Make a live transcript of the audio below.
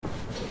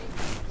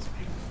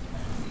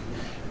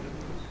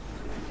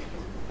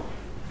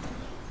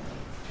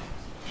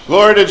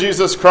Glory to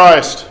Jesus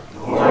Christ.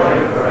 Glory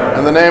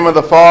in the name of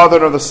the Father,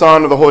 and of the Son,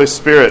 and of the Holy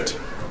Spirit.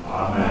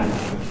 Amen.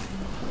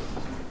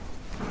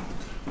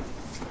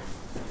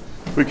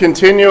 We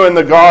continue in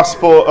the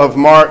Gospel of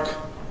Mark,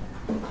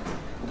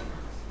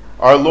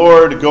 our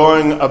Lord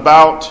going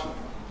about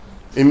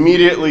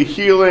immediately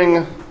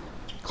healing,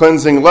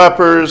 cleansing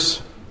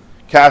lepers,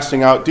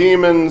 casting out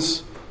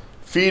demons,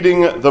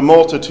 feeding the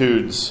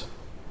multitudes.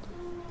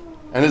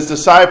 And his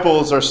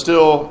disciples are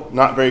still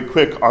not very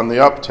quick on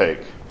the uptake.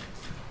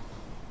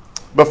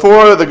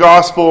 Before the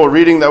gospel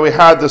reading that we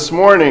had this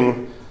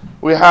morning,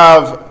 we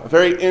have a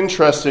very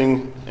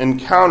interesting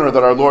encounter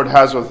that our Lord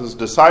has with his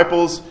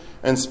disciples,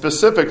 and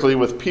specifically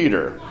with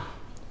Peter.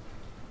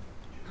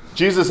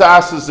 Jesus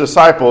asks his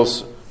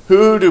disciples,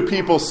 "Who do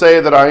people say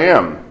that I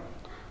am?"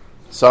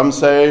 Some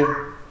say,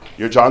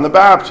 "You're John the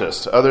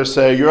Baptist." Others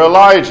say, "You're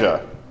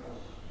Elijah."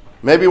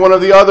 Maybe one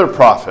of the other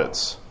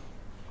prophets.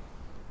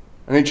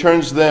 And he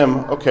turns to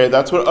them, "Okay,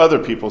 that's what other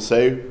people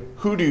say.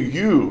 Who do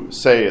you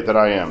say that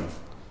I am?"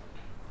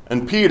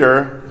 And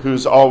Peter,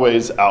 who's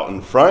always out in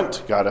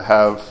front, got to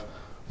have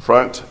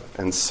front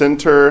and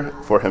center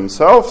for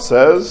himself,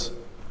 says,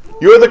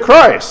 "You're the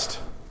Christ."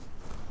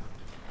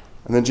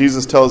 And then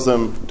Jesus tells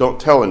them, "Don't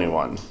tell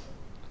anyone,"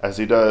 as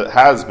he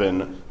has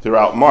been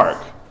throughout Mark.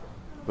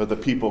 But the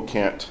people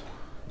can't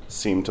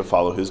seem to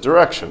follow his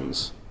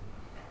directions.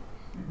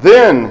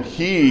 Then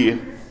he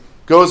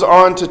goes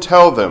on to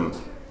tell them,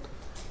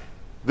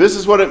 this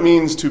is what it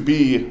means to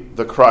be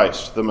the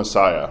Christ, the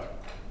Messiah.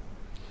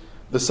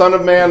 The Son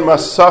of Man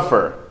must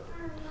suffer.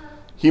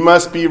 He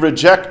must be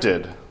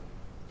rejected.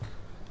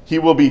 He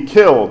will be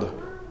killed,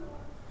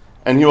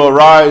 and he will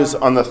rise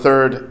on the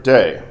third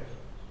day.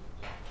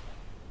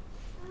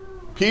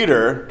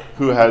 Peter,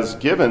 who has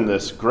given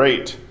this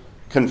great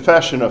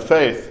confession of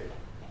faith,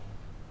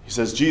 he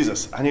says,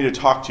 "Jesus, I need to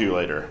talk to you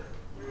later."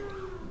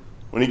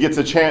 When he gets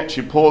a chance,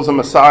 she pulls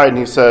him aside and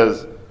he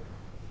says,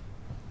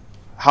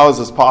 "How is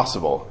this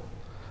possible?"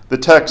 The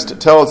text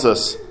tells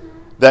us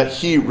that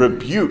he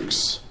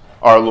rebukes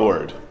our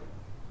Lord.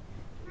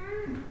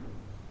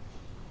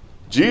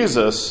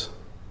 Jesus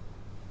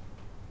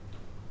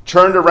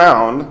turned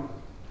around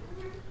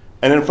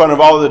and in front of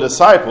all the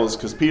disciples,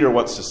 because Peter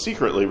wants to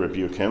secretly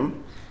rebuke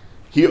him,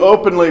 he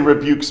openly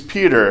rebukes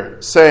Peter,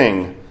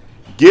 saying,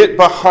 "Get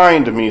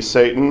behind me,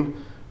 Satan,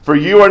 for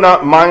you are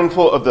not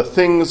mindful of the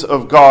things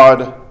of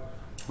God,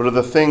 but of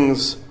the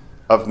things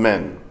of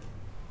men."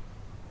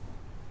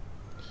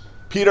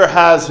 Peter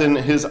has in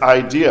his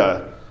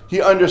idea,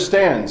 he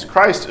understands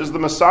Christ is the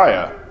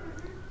Messiah,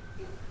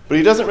 but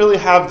he doesn't really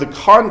have the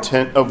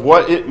content of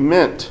what it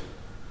meant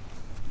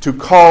to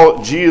call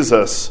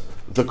Jesus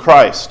the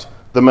Christ,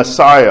 the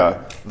Messiah,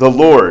 the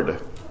Lord.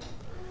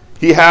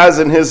 He has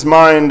in his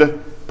mind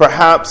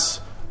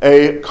perhaps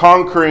a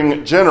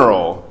conquering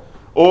general,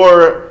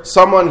 or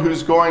someone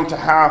who's going to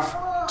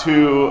have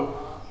to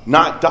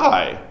not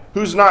die,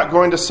 who's not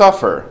going to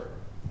suffer.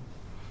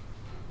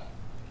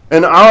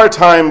 In our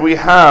time, we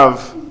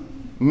have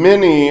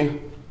many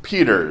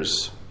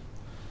Peters.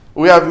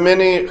 We have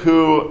many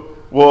who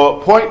will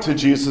point to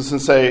Jesus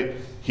and say,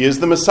 "He is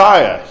the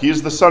Messiah. He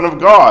is the Son of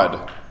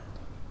God."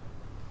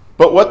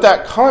 But what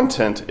that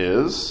content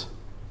is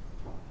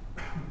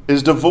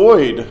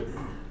devoid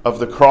of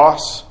the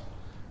cross,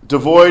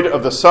 devoid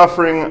of the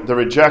suffering, the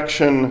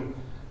rejection,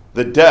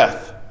 the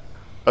death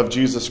of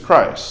Jesus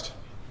Christ.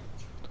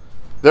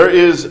 There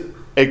is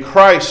a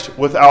Christ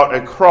without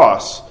a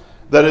cross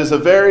that is a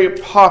very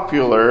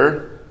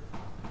popular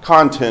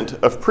content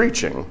of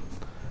preaching.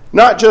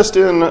 Not just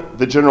in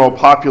the general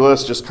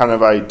populace, just kind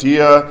of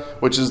idea,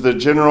 which is the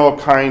general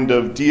kind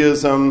of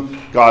deism.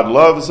 God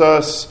loves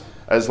us.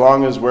 As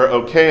long as we're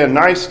okay and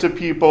nice to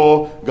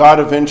people, God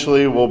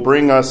eventually will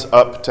bring us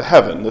up to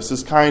heaven. This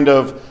is kind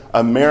of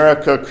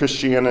America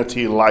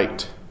Christianity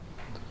light.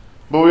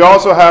 But we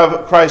also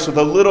have Christ with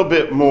a little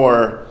bit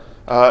more,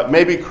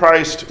 maybe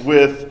Christ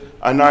with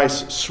a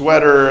nice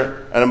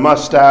sweater and a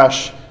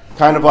mustache,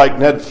 kind of like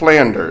Ned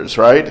Flanders,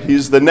 right?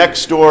 He's the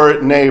next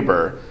door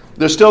neighbor.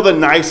 There's still the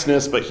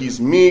niceness, but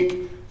he's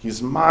meek,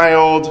 he's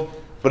mild,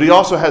 but he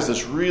also has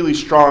this really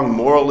strong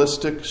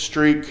moralistic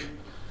streak.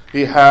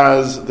 He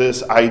has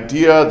this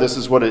idea, this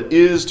is what it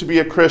is to be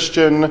a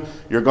Christian.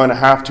 You're going to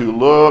have to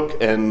look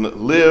and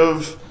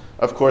live.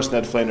 Of course,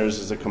 Ned Flanders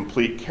is a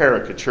complete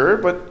caricature,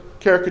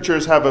 but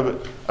caricatures have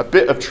a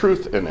bit of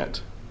truth in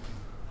it.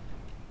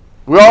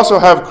 We also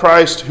have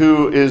Christ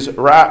who is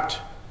wrapped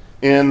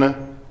in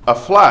a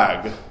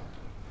flag,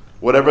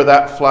 whatever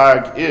that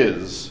flag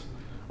is.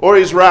 Or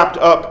he's wrapped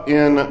up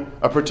in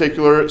a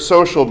particular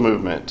social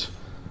movement.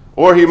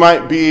 Or he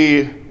might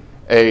be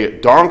a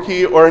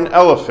donkey or an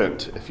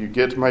elephant, if you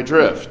get my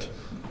drift.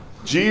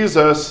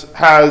 Jesus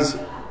has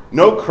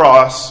no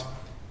cross,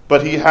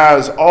 but he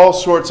has all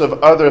sorts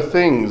of other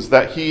things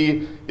that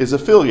he is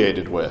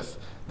affiliated with,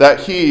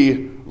 that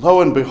he,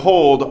 lo and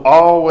behold,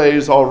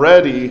 always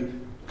already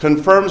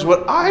confirms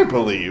what I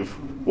believe,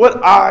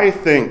 what I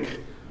think,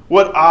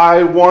 what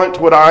I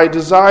want, what I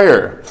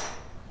desire.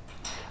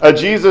 A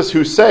Jesus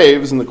who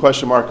saves, and the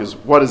question mark is,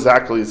 what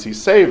exactly is he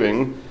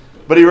saving?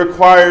 but he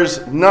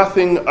requires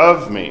nothing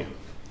of me.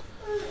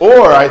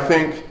 Or I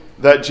think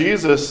that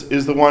Jesus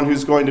is the one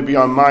who's going to be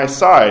on my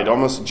side,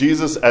 almost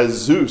Jesus as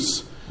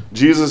Zeus.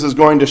 Jesus is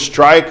going to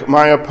strike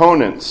my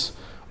opponents.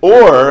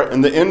 Or, in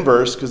the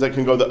inverse, because that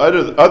can go the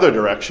other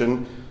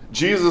direction,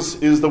 Jesus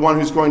is the one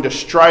who's going to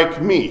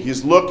strike me.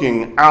 He's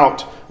looking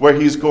out where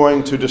he's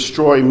going to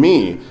destroy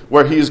me,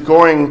 where he's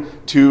going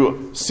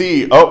to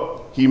see,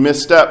 oh, he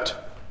misstepped.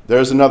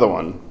 There's another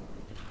one.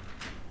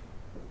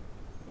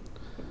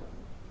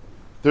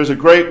 There's a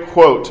great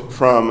quote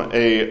from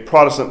a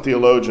Protestant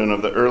theologian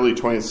of the early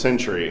 20th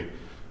century.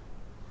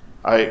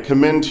 I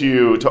commend to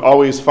you to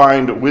always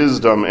find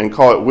wisdom and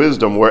call it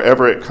wisdom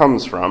wherever it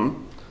comes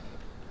from.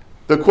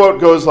 The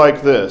quote goes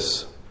like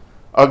this: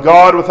 "A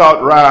God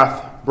without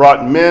wrath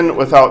brought men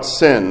without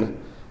sin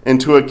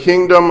into a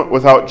kingdom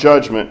without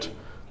judgment,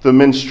 the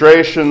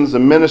ministrations, the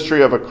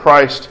ministry of a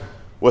Christ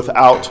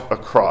without a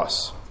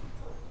cross."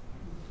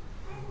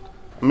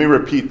 Let me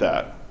repeat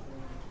that.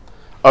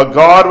 A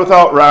God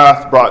without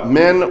wrath brought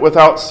men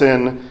without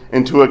sin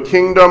into a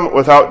kingdom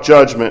without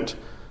judgment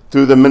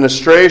through the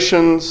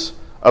ministrations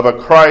of a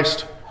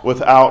Christ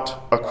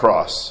without a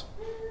cross.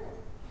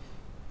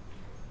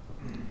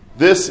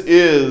 This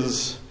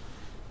is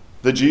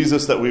the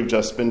Jesus that we've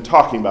just been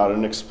talking about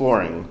and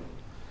exploring.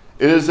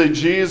 It is a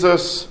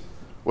Jesus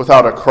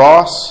without a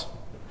cross.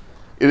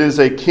 It is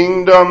a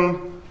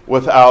kingdom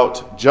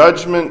without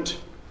judgment.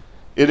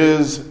 It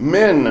is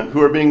men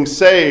who are being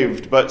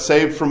saved, but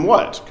saved from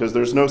what? Because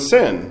there's no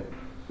sin.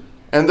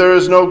 And there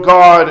is no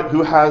God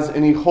who has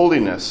any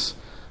holiness,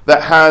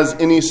 that has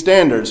any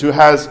standards, who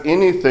has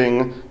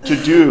anything to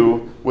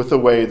do with the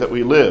way that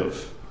we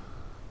live.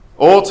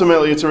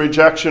 Ultimately, it's a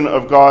rejection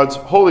of God's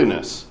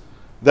holiness,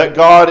 that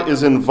God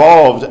is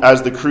involved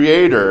as the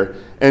creator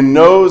and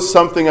knows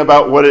something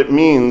about what it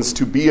means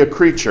to be a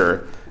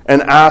creature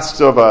and asks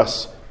of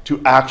us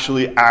to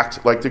actually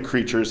act like the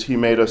creatures he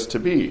made us to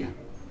be.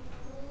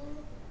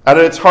 At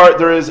its heart,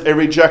 there is a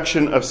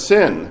rejection of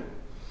sin.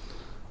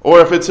 Or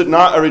if it's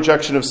not a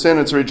rejection of sin,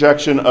 it's a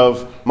rejection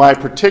of my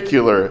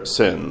particular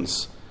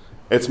sins.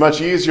 It's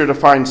much easier to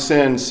find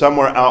sin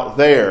somewhere out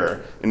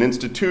there in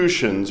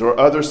institutions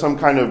or some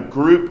kind of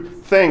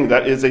group thing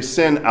that is a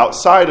sin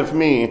outside of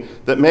me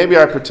that maybe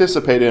I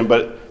participate in,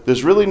 but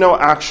there's really no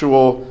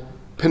actual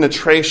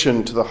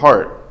penetration to the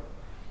heart.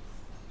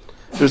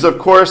 There's, of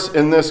course,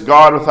 in this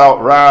God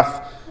without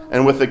wrath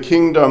and with a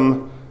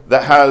kingdom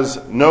that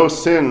has no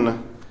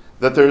sin,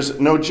 that there's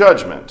no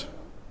judgment.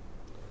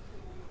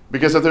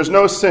 Because if there's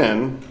no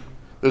sin,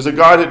 there's a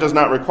God that does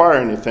not require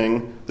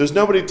anything. There's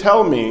nobody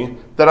tell me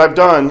that I've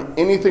done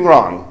anything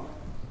wrong.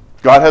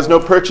 God has no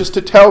purchase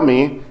to tell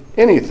me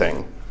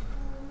anything.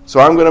 So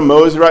I'm going to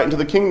mosey right into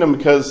the kingdom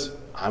because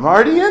I'm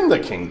already in the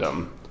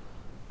kingdom.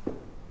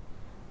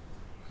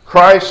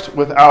 Christ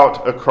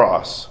without a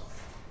cross.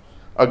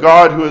 A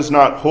God who is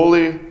not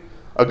holy.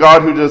 A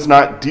God who does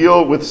not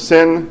deal with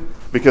sin,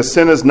 because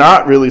sin is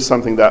not really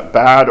something that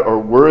bad or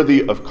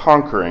worthy of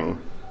conquering.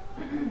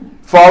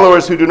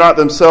 Followers who do not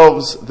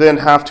themselves then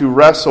have to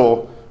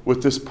wrestle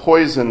with this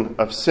poison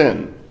of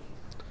sin.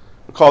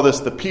 We call this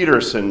the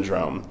Peter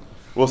syndrome.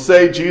 We'll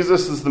say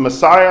Jesus is the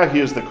Messiah, he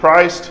is the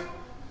Christ,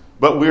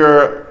 but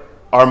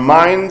our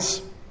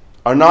minds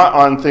are not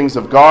on things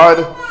of God.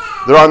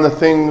 They're on the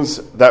things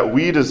that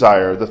we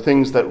desire, the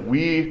things that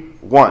we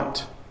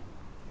want.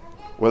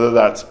 Whether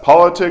that's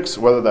politics,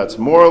 whether that's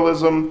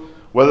moralism,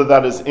 whether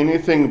that is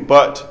anything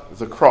but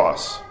the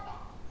cross.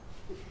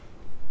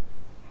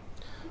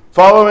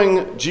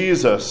 Following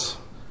Jesus,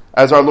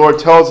 as our Lord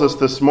tells us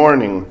this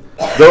morning,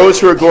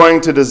 those who are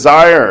going to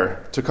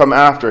desire to come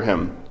after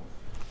him,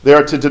 they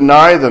are to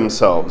deny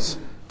themselves,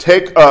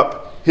 take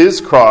up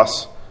his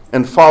cross,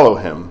 and follow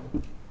him.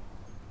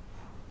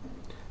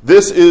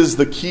 This is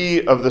the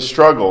key of the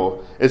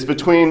struggle. It's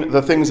between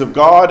the things of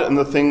God and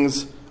the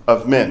things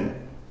of men.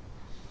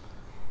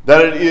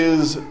 That it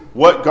is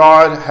what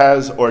God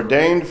has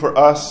ordained for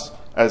us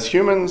as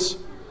humans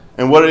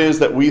and what it is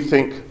that we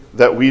think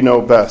that we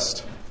know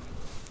best.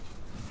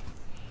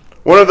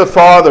 One of the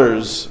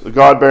fathers, the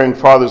God-bearing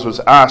fathers, was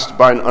asked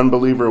by an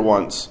unbeliever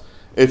once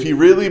if he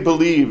really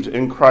believed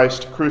in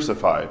Christ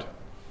crucified.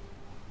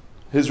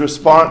 His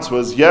response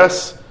was,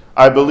 "Yes,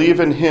 I believe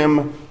in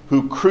him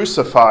who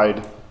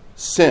crucified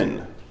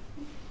sin."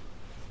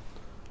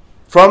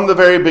 From the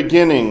very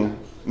beginning,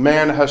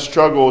 man has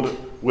struggled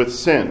with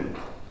sin.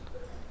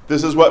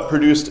 This is what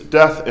produced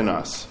death in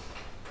us.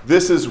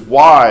 This is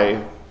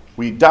why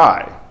we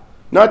die.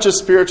 Not just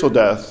spiritual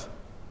death,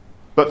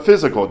 but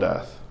physical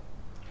death.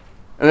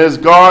 And it is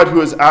God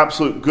who is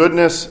absolute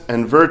goodness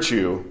and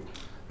virtue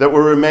that we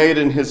were made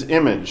in his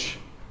image.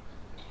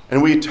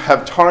 And we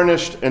have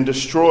tarnished and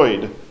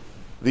destroyed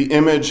the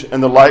image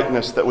and the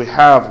likeness that we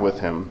have with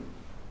him.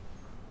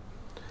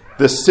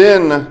 The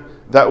sin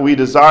that we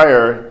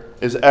desire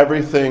is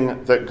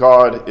everything that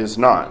God is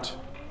not.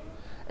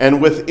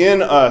 And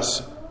within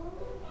us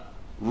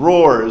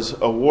roars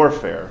a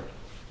warfare.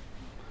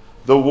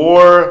 The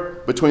war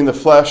between the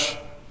flesh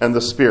and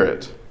the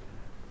spirit.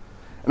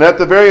 And at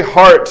the very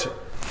heart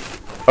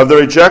of the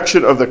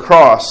rejection of the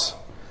cross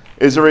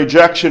is a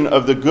rejection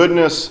of the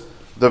goodness,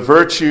 the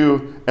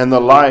virtue, and the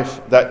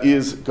life that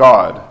is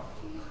God.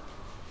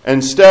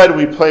 Instead,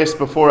 we place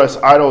before us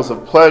idols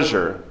of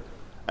pleasure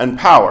and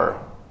power.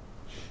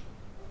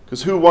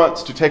 Because who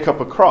wants to take up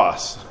a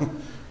cross?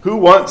 Who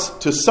wants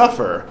to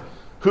suffer?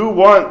 Who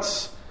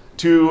wants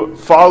to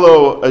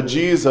follow a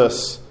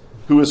Jesus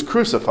who is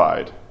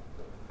crucified?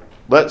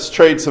 Let's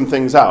trade some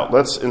things out.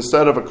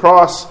 Instead of a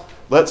cross,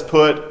 let's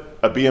put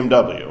a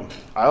BMW.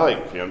 I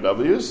like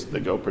BMWs. They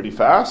go pretty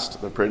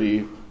fast. They're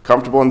pretty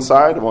comfortable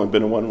inside. I've only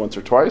been in one once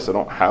or twice. I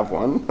don't have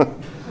one.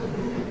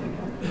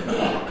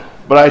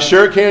 But I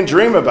sure can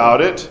dream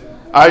about it.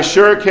 I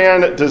sure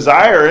can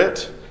desire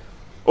it.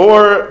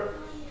 Or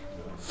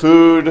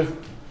food,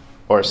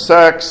 or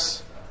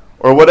sex,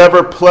 or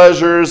whatever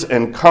pleasures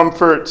and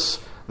comforts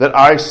that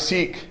I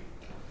seek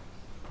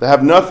that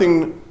have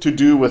nothing to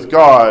do with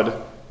God,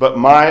 but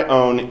my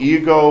own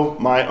ego,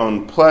 my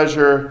own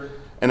pleasure,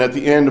 and at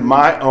the end,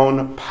 my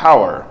own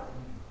power.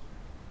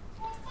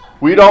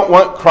 We don't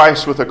want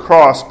Christ with a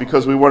cross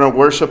because we want to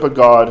worship a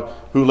God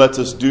who lets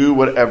us do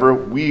whatever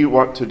we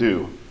want to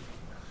do.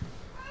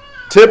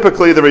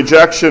 Typically, the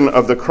rejection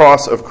of the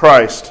cross of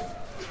Christ,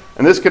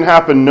 and this can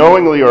happen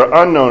knowingly or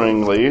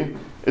unknowingly,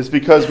 is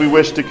because we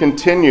wish to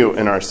continue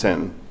in our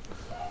sin.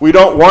 We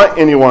don't want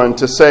anyone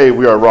to say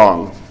we are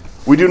wrong.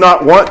 We do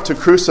not want to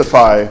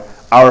crucify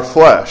our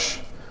flesh.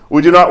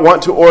 We do not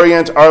want to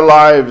orient our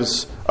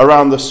lives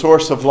around the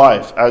source of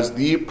life as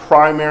the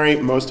primary,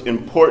 most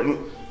important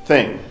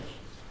thing.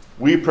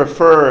 We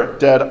prefer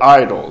dead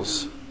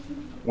idols.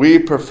 We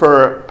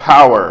prefer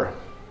power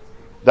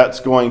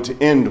that's going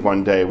to end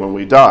one day when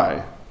we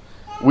die.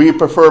 We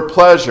prefer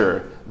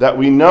pleasure that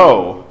we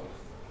know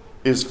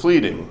is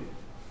fleeting.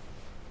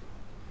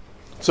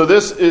 So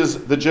this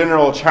is the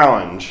general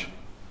challenge.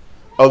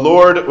 A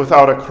Lord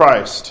without a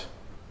Christ.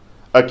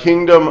 A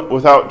kingdom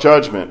without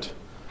judgment.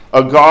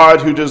 A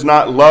God who does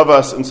not love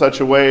us in such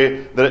a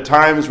way that at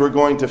times we're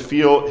going to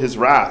feel his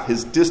wrath,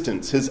 his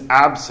distance, his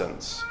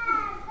absence.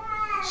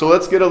 So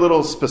let's get a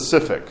little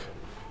specific.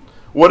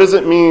 What does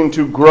it mean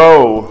to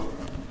grow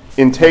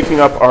in taking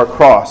up our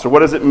cross? Or what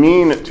does it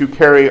mean to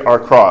carry our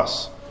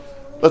cross?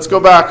 Let's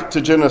go back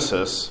to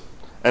Genesis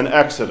and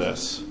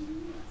Exodus.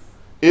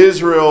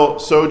 Israel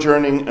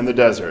sojourning in the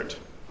desert.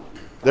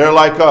 They're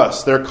like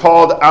us. They're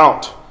called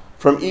out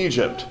from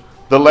Egypt,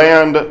 the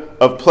land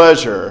of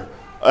pleasure,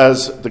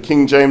 as the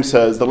King James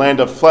says, the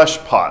land of flesh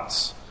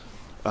pots.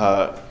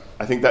 I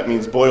think that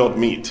means boiled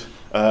meat.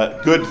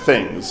 Good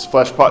things.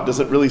 Flesh pot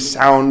doesn't really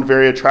sound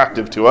very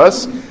attractive to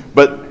us,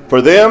 but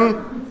for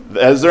them,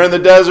 as they're in the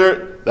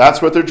desert, that's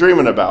what they're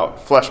dreaming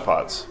about, flesh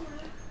pots.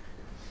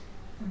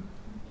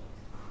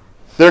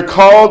 They're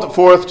called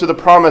forth to the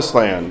promised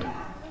land.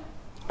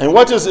 And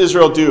what does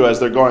Israel do as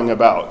they're going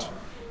about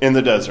in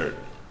the desert?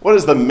 What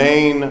is the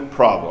main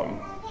problem?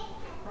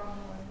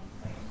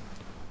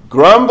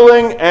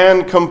 Grumbling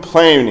and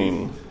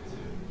complaining,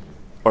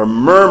 or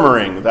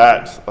murmuring,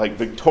 that like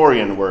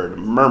Victorian word,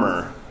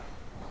 murmur.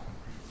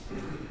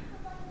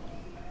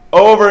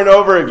 Over and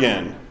over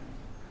again.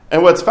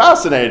 And what's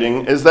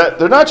fascinating is that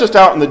they're not just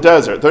out in the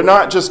desert. They're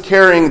not just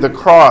carrying the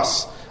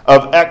cross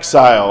of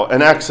exile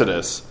and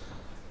exodus.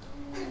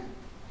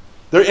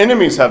 Their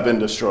enemies have been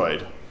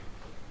destroyed.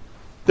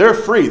 They're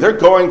free. They're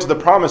going to the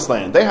promised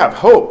land. They have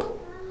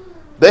hope.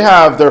 They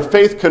have their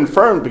faith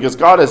confirmed because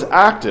God has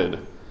acted.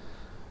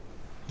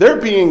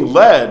 They're being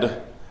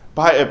led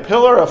by a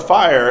pillar of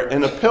fire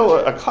and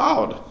a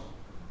cloud.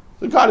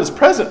 God is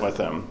present with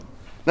them.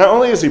 Not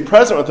only is he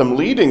present with them,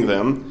 leading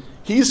them,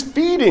 he's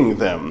feeding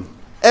them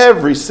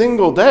every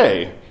single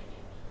day.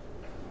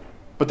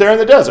 But they're in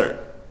the desert.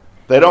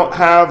 They don't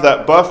have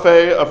that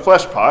buffet of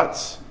flesh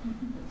pots.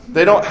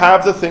 They don't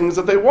have the things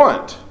that they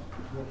want.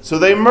 So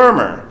they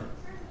murmur.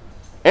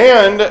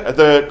 And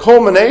the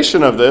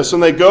culmination of this,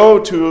 when they go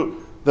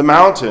to the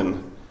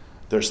mountain,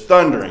 there's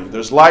thundering,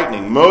 there's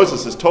lightning.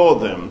 Moses has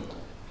told them,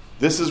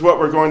 this is what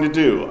we're going to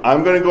do.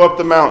 I'm going to go up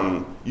the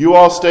mountain. You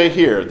all stay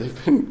here.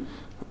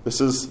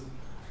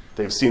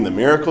 They've seen the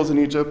miracles in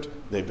Egypt.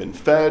 They've been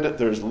fed.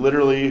 There's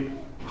literally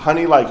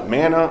honey like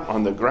manna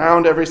on the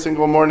ground every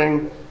single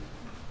morning.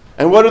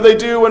 And what do they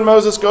do when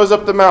Moses goes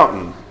up the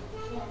mountain?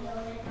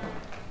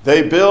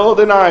 They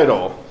build an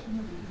idol.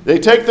 They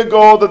take the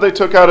gold that they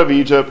took out of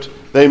Egypt,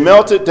 they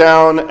melt it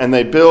down, and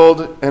they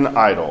build an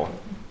idol.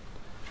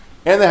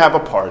 And they have a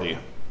party.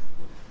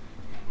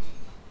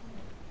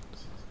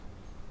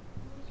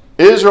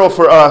 Israel,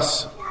 for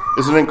us,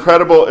 is an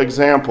incredible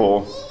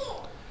example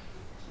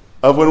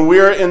of when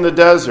we're in the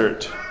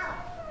desert,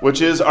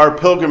 which is our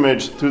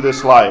pilgrimage through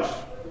this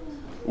life.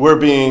 We're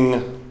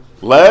being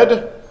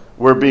led,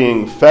 we're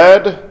being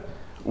fed,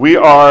 we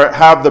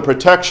have the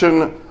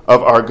protection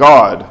of our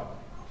God.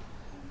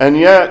 And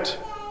yet,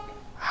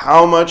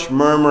 how much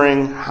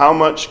murmuring, how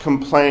much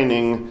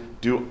complaining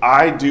do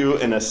I do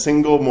in a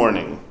single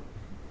morning?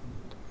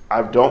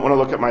 I don't want to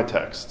look at my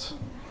texts.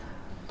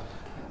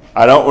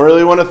 I don't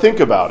really want to think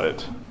about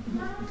it.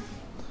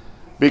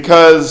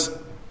 Because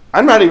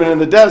I'm not even in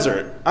the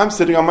desert. I'm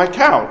sitting on my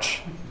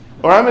couch.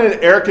 Or I'm in an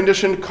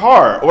air-conditioned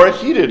car or a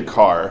heated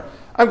car.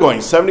 I'm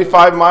going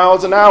 75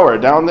 miles an hour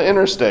down the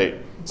interstate,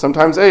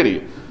 sometimes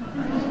 80.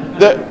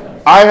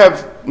 I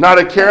have not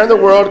a care in the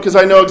world because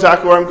I know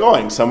exactly where I'm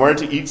going, somewhere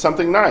to eat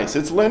something nice.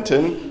 It's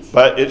Lenten,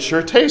 but it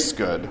sure tastes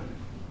good.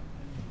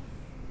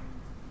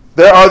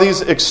 There are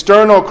these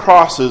external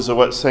crosses of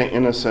what St.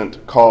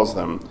 Innocent calls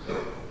them.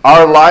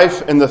 Our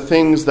life and the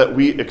things that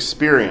we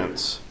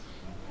experience.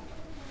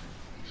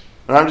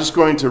 And I'm just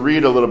going to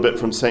read a little bit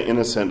from St.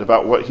 Innocent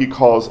about what he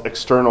calls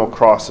external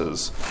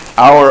crosses,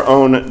 our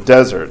own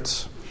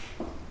deserts.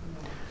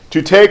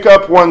 To take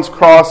up one's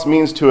cross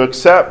means to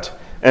accept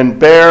and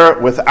bear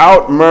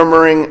without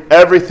murmuring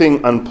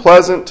everything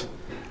unpleasant,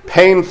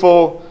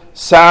 painful,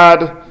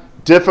 sad,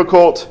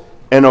 difficult,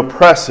 and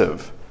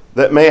oppressive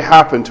that may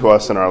happen to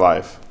us in our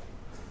life.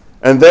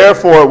 And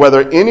therefore,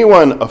 whether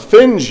anyone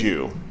offends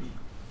you,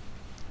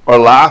 or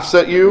laughs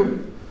at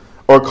you,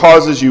 or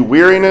causes you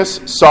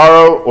weariness,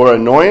 sorrow, or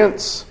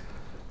annoyance,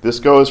 this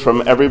goes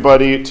from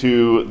everybody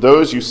to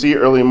those you see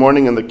early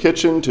morning in the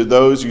kitchen, to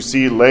those you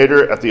see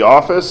later at the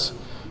office,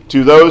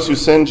 to those who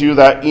send you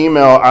that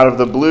email out of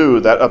the blue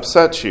that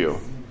upsets you.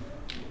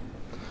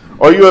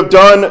 Or you have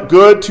done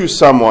good to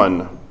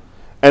someone,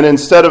 and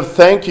instead of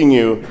thanking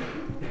you,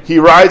 he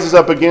rises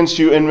up against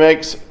you and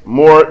makes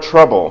more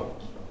trouble.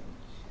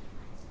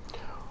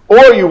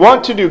 Or you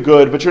want to do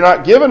good, but you're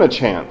not given a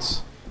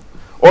chance.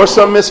 Or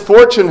some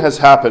misfortune has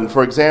happened.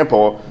 For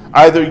example,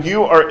 either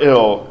you are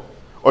ill,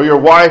 or your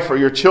wife or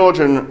your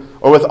children,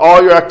 or with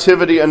all your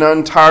activity and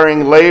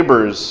untiring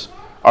labors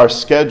are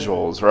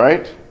schedules,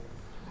 right?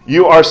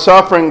 You are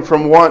suffering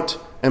from want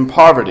and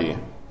poverty,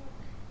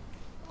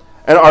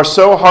 and are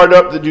so hard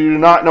up that you do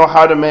not know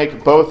how to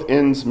make both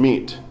ends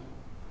meet.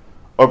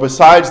 Or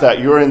besides that,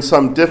 you're in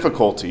some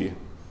difficulty,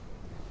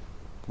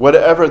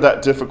 whatever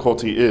that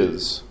difficulty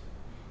is.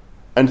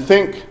 And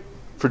think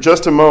for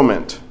just a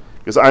moment,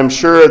 because I'm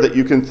sure that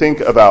you can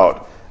think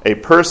about a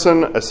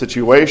person, a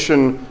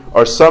situation,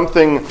 or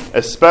something,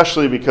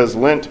 especially because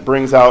Lent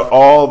brings out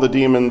all the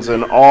demons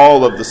and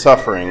all of the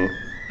suffering.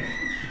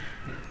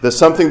 There's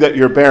something that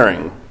you're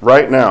bearing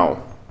right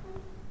now.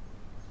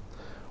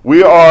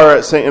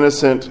 St.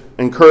 Innocent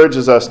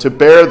encourages us to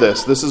bear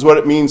this. This is what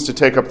it means to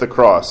take up the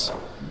cross.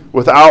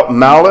 Without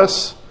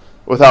malice,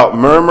 without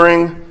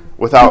murmuring,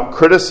 without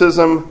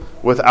criticism,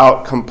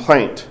 without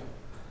complaint.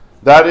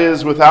 That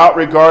is, without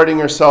regarding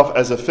yourself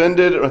as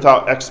offended,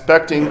 without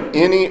expecting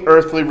any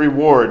earthly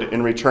reward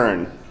in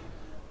return,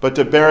 but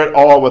to bear it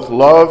all with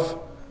love,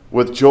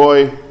 with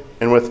joy,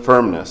 and with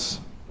firmness.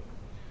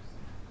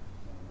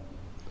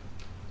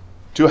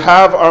 To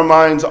have our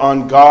minds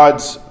on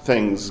God's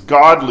things,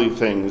 godly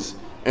things,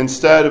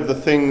 instead of the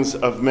things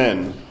of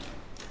men.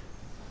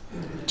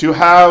 To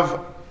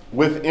have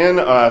within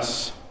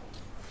us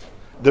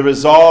the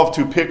resolve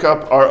to pick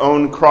up our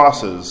own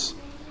crosses,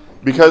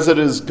 because it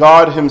is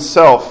God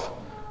himself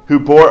who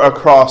bore a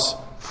cross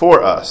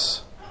for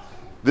us.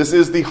 This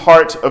is the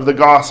heart of the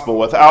gospel.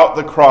 Without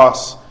the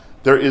cross,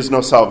 there is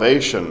no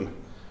salvation.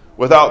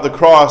 Without the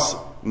cross,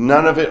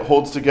 none of it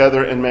holds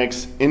together and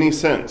makes any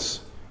sense.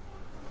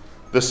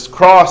 This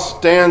cross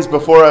stands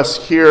before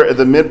us here at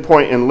the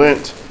midpoint in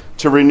Lent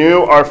to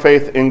renew our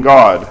faith in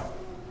God.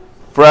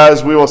 For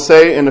as we will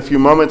say in a few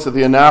moments at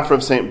the anaphora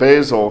of St.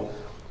 Basil,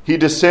 he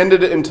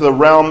descended into the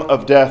realm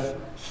of death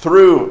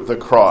through the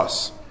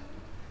cross,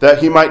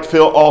 that he might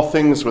fill all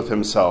things with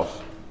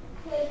himself.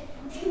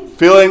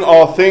 Filling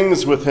all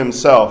things with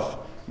himself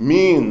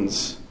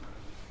means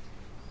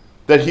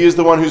that he is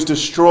the one who's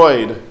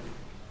destroyed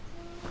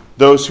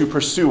those who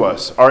pursue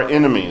us, our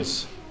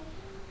enemies.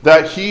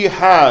 That he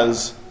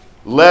has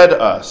led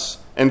us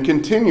and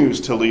continues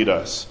to lead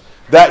us.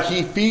 That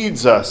he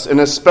feeds us, and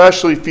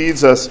especially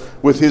feeds us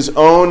with his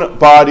own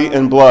body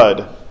and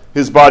blood,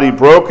 his body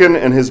broken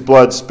and his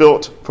blood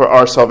spilt for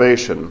our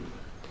salvation.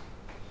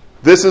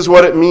 This is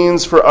what it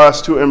means for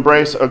us to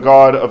embrace a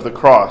God of the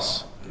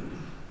cross,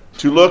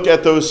 to look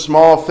at those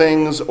small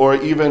things or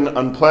even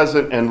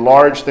unpleasant and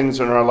large things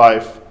in our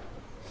life,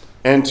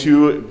 and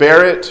to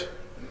bear it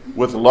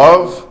with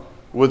love,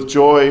 with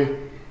joy,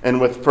 and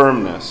with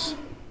firmness.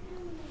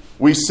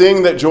 We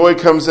sing that joy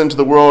comes into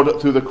the world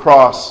through the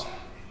cross.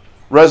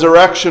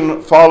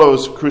 Resurrection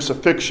follows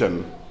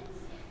crucifixion.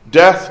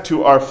 Death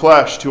to our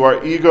flesh, to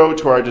our ego,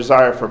 to our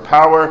desire for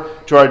power,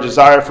 to our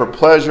desire for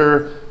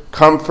pleasure,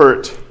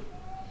 comfort.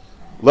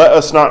 Let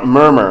us not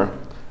murmur.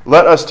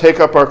 Let us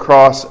take up our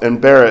cross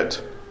and bear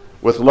it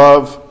with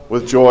love,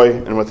 with joy,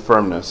 and with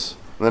firmness.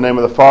 In the name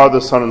of the Father,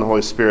 the Son, and the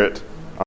Holy Spirit.